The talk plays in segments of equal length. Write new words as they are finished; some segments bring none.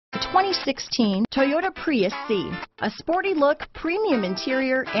2016 Toyota Prius C. A sporty look, premium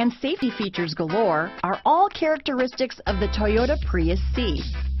interior, and safety features galore are all characteristics of the Toyota Prius C.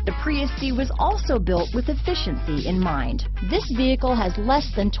 The Prius C was also built with efficiency in mind. This vehicle has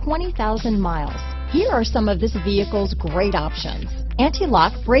less than 20,000 miles. Here are some of this vehicle's great options: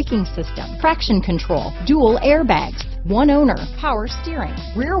 anti-lock braking system, traction control, dual airbags, one owner, power steering,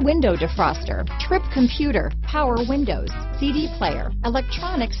 rear window defroster, trip computer, power windows, CD player,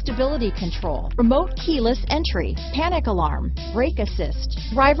 electronic stability control, remote keyless entry, panic alarm, brake assist,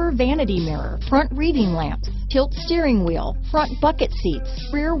 driver vanity mirror, front reading lamps, tilt steering wheel, front bucket seats,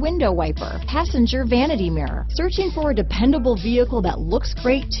 rear window wiper, passenger vanity mirror. Searching for a dependable vehicle that looks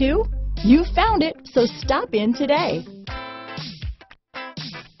great too? You found it, so stop in today.